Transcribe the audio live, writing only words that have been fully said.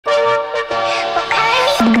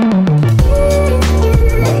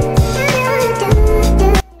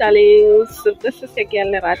This is your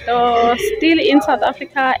girl Lerato, still in South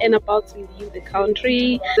Africa and about to leave the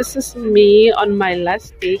country. This is me on my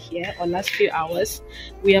last day here, or last few hours.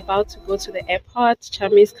 We're about to go to the airport.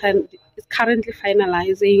 Chami is currently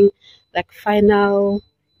finalizing like final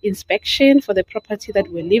inspection for the property that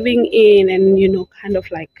we're living in, and you know, kind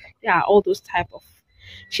of like, yeah, all those type of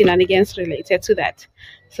shenanigans related to that.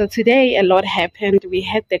 So today a lot happened. We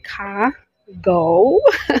had the car go.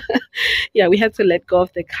 Yeah, we had to let go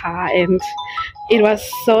of the car and it was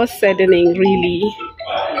so saddening, really.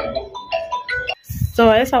 So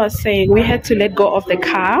as I was saying, we had to let go of the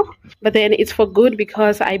car, but then it's for good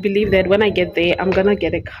because I believe that when I get there, I'm gonna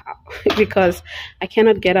get a car because I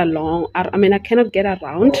cannot get along. I mean, I cannot get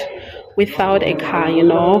around without a car, you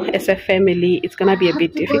know. As a family, it's gonna be a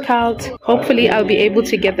bit difficult. Hopefully I'll be able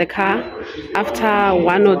to get the car after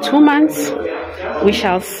 1 or 2 months. We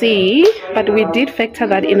shall see, but we did factor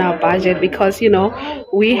that in our budget because, you know,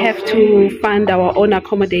 we have to fund our own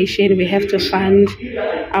accommodation, we have to fund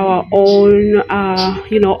our own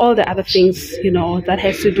you know, all the other things, you know, that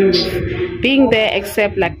has to do with being there,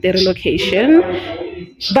 except like the relocation.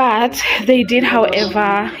 But they did,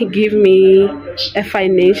 however, give me a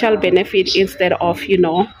financial benefit instead of, you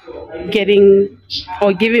know, getting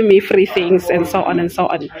or giving me free things and so on and so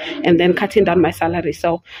on, and then cutting down my salary.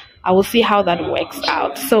 So I will see how that works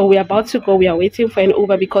out. So we're about to go. We are waiting for an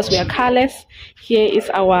Uber because we are carless. Here is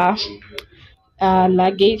our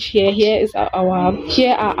luggage. Here are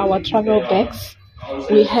our travel bags.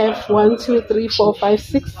 We have 1, 2, 3, 4, 5,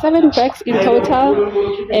 6, 7 bags in total,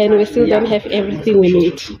 and we still don't have everything we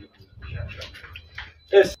need.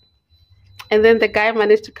 Yes. And then the guy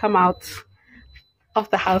managed to come out of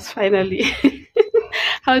the house finally.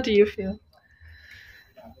 How do you feel?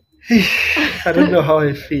 I don't know how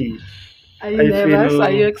I feel. Are you nervous?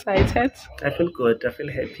 Are you excited? I feel good. I feel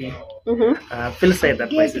happy. I feel sad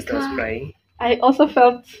that my sister was crying. I also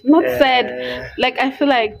felt not sad. Like, I feel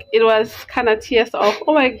like it was kind of tears of,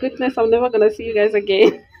 oh my goodness, I'm never going to see you guys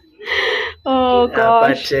again. Oh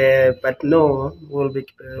gosh. But no, we'll be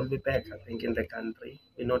back, I think, in the country.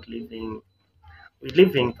 We're not leaving. We're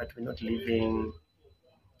living, but we're not living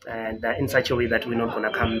and in such a way that we're not going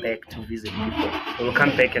to come back to visit people. We'll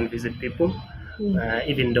come back and visit people,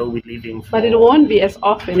 even though we're living. But it won't be as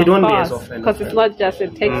often. It won't be as often. Because it's not just a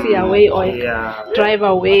taxi away or a drive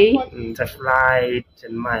away. It's a flight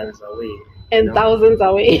and miles away. And thousands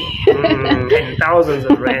away. And thousands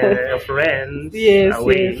of friends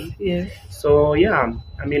away. Yes. So yeah,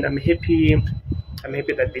 I mean, I'm happy. I'm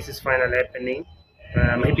happy that this is finally happening.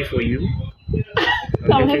 I'm happy for you.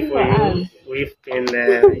 I'm happy for us. We've been,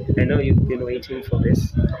 I know you've been waiting for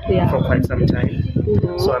this for quite some time.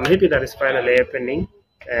 So I'm happy that it's finally happening.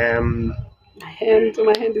 My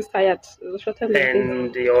hand is tired.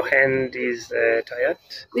 And your hand is tired?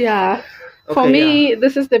 Yeah. Okay, for me,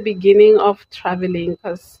 this is the beginning of traveling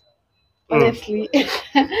because honestly,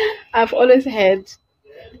 I've always had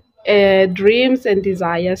dreams and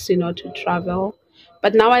desires, you know, to travel.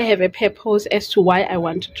 But now I have a purpose as to why I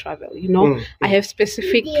want to travel, you know. I have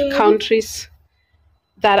specific countries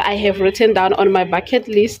that I have written down on my bucket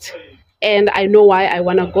list, and I know why I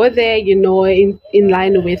want to go there, you know, in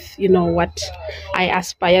line with, you know, what I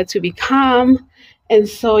aspire to become. And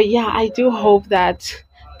so, yeah, I do hope that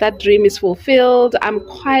that dream is fulfilled. I'm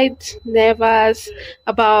quite nervous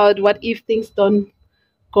about what if things don't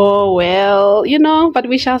go well, you know, but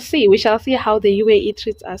we shall see. We shall see how the UAE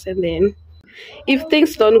treats us, and then if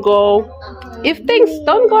things don't go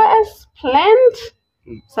as planned,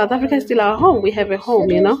 South Africa is still our home. We have a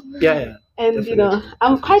home, you know. Yeah. And definitely. You know,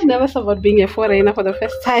 I'm quite nervous about being a foreigner for the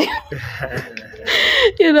first time.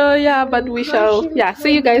 You know, yeah, but we shall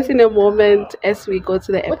see you guys in a moment as we go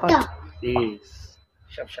to the airport. Yes.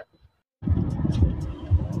 Sharp.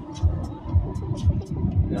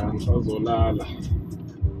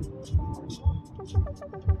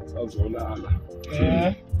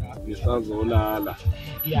 Ngisazolala.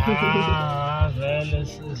 Ya, vele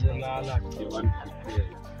sizolala ngibani.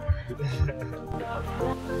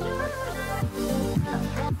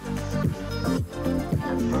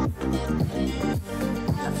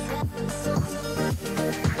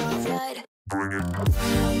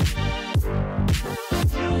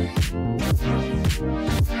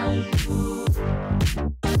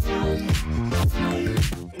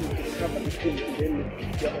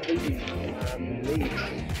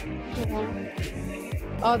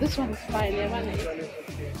 Oh, this one is fine.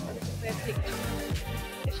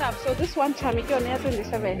 Sharp. So this one time you only have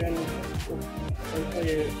 27.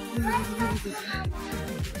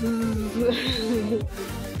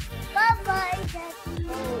 Bye-bye,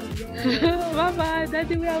 Daddy. Bye-bye,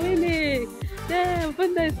 Daddy. We are winning. Yeah,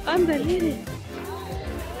 Bunda is on the lead.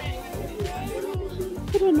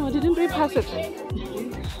 I don't know. Didn't we pass it?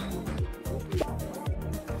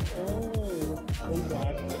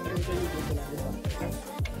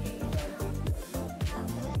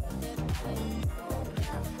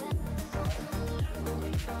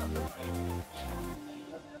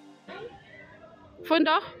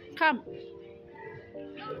 Fundo, come.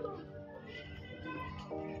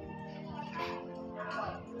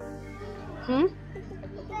 Hmm?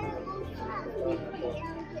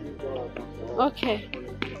 Okay.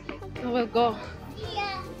 We will go.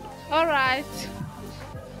 All right.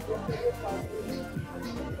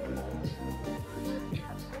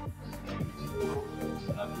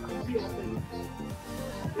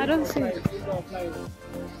 I don't see it.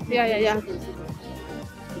 Yeah.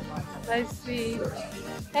 I see.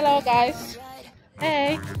 Hello, guys.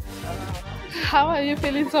 Hey. How are you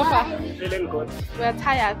feeling so far? Feeling good. We're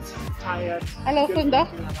tired. Tired. Hello, Fundo.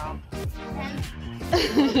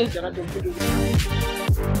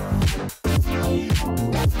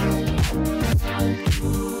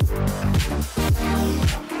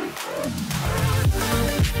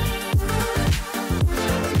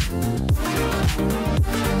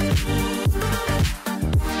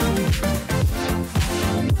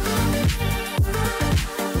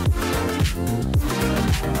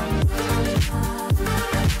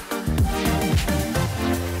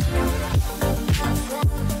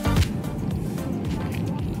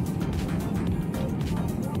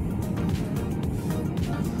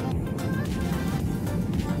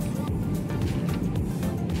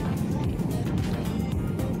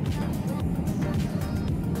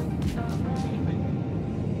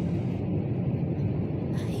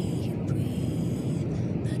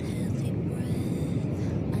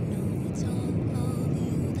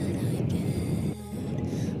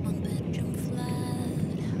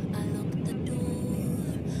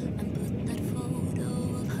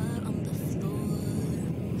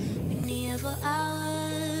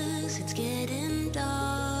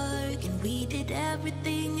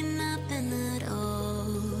 Everything and nothing at all,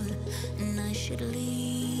 and I should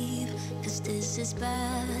leave, 'cause this is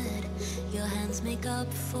bad. Your hands make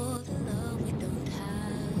up for the love we don't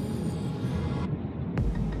have.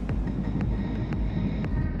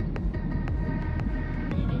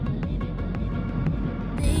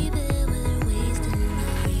 Baby, we're wasting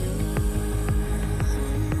our youth.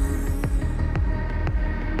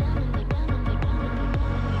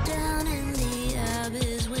 Down in the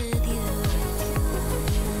abyss with you.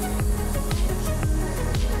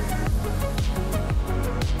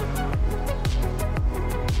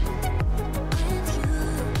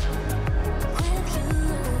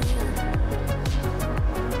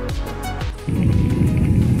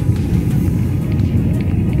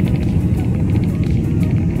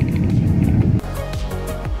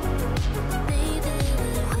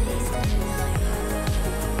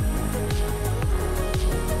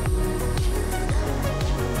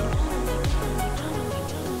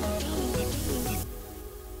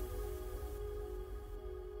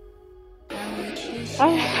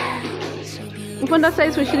 Funda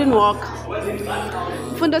says we shouldn't walk.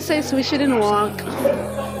 Funda says we shouldn't walk.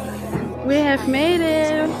 We have made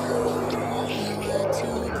it.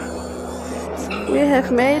 We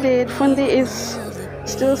have made it. Fundi is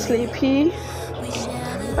still sleepy,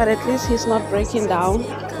 but at least he's not breaking down.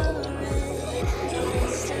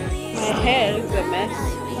 My hair is a mess,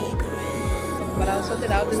 but I'll sort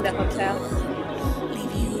it out in the hotel.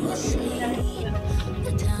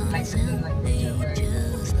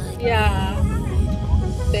 Yeah.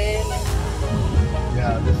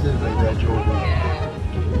 Yeah, this is like that Jordan.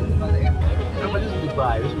 No, but this is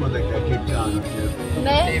Dubai. This was like that Cape Town.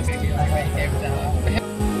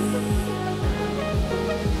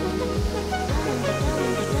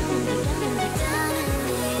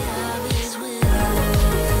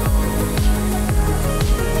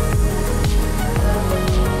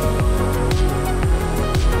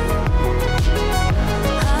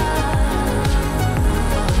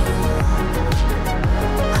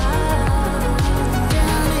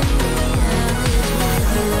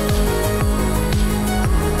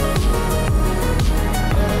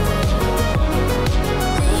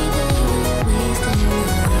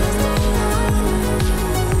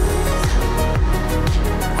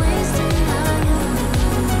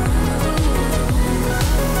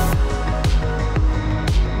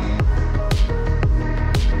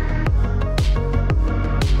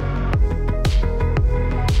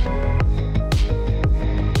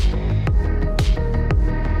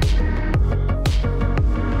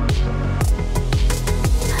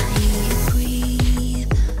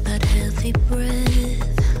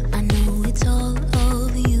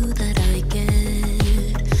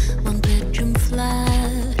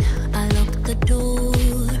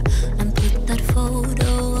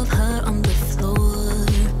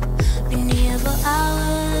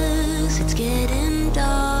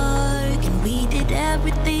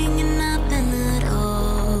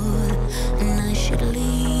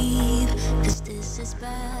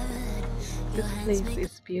 This place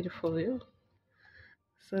is beautiful. Yeah.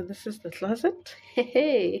 So this is the closet.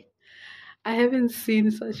 Hey, I haven't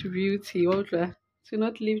seen such beauty. Ultra. To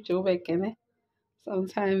not leave Joe again.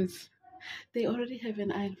 Sometimes they already have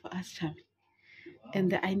an iron for us, Chami.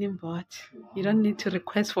 And the ironing board. You don't need to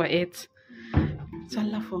request for it.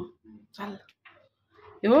 Tswalla for. Tswalla.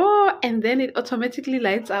 Oh, and then it automatically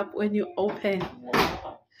lights up when you open.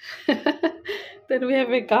 Then we have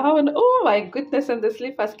a gown. Oh my goodness, and the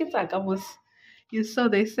slippers. You saw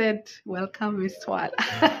they said, "Welcome, Miss Twala."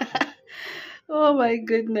 Oh my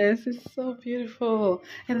goodness, it's so beautiful.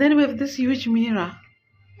 And then we have this huge mirror.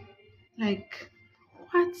 Like,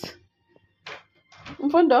 what?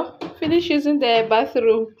 Mfundo, finish using the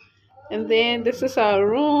bathroom. And then this is our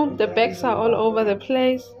room. The bags are all over the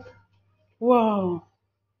place. Wow.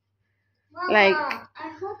 Mama, Like, I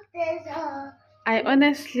hope there's a. I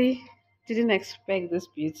honestly didn't expect this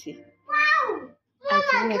beauty. Wow! I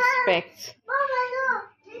didn't expect. Mama, look!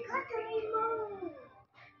 They got the remote.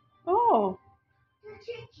 Oh, To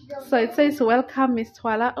change the so it says, "Welcome, Miss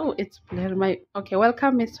Twala." Oh, it's blurred. Okay,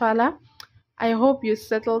 welcome, Miss Twala. I hope you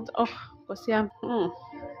settled. Oh, Kosiam.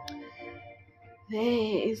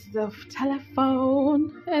 There is the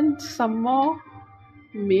telephone and some more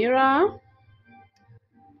mirror.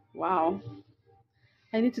 Wow.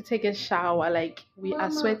 I need to take a shower. Like, we are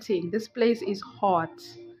Mama. sweating. This place is hot,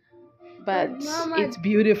 but Mama. it's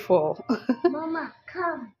beautiful. Mama,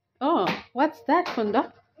 come. Oh, what's that,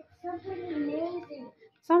 Funda? It's something amazing.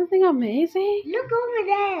 Something amazing? Look over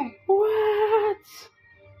there. What?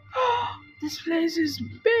 This place is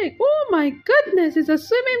big. Oh my goodness, it's a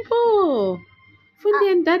swimming pool.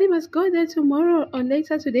 Fundi and Daddy must go there tomorrow or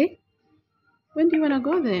later today. When do you want to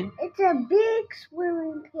go there? It's a big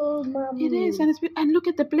swimming pool, Mommy. It is, and it's big. And look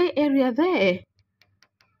at the play area there.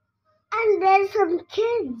 And there's some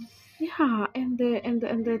kids. Yeah, and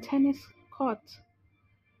the tennis court.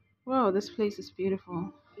 Wow, this place is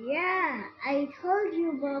beautiful. Yeah, I told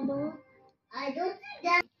you, Mama. I don't think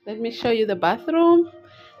that. Let me show you the bathroom,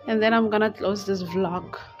 and then I'm gonna close this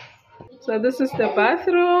vlog. So this is the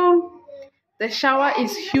bathroom. The shower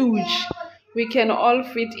is huge. We can all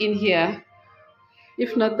fit in here.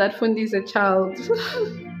 If not that Fundi is a child.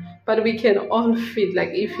 But we can all fit, like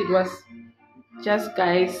if it was just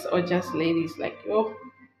guys or just ladies. Like, oh,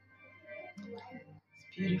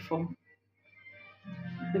 it's beautiful.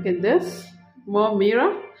 Look at this. More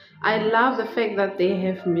mirror. I love the fact that they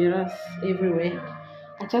have mirrors everywhere.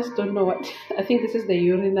 I just don't know what. I think this is the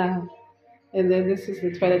urinal. And then this is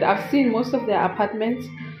the toilet. I've seen most of their apartments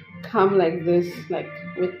come like this, like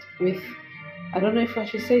with I don't know if I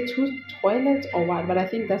should say 2 toilets or what, but I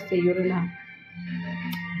think that's the urinal.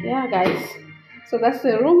 Yeah, guys. So that's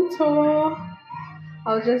the room tour.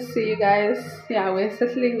 I'll just see you guys. Yeah, we're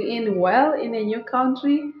settling in well in a new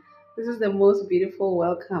country. This is the most beautiful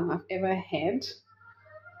welcome I've ever had.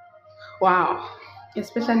 Wow.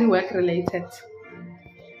 Especially work related.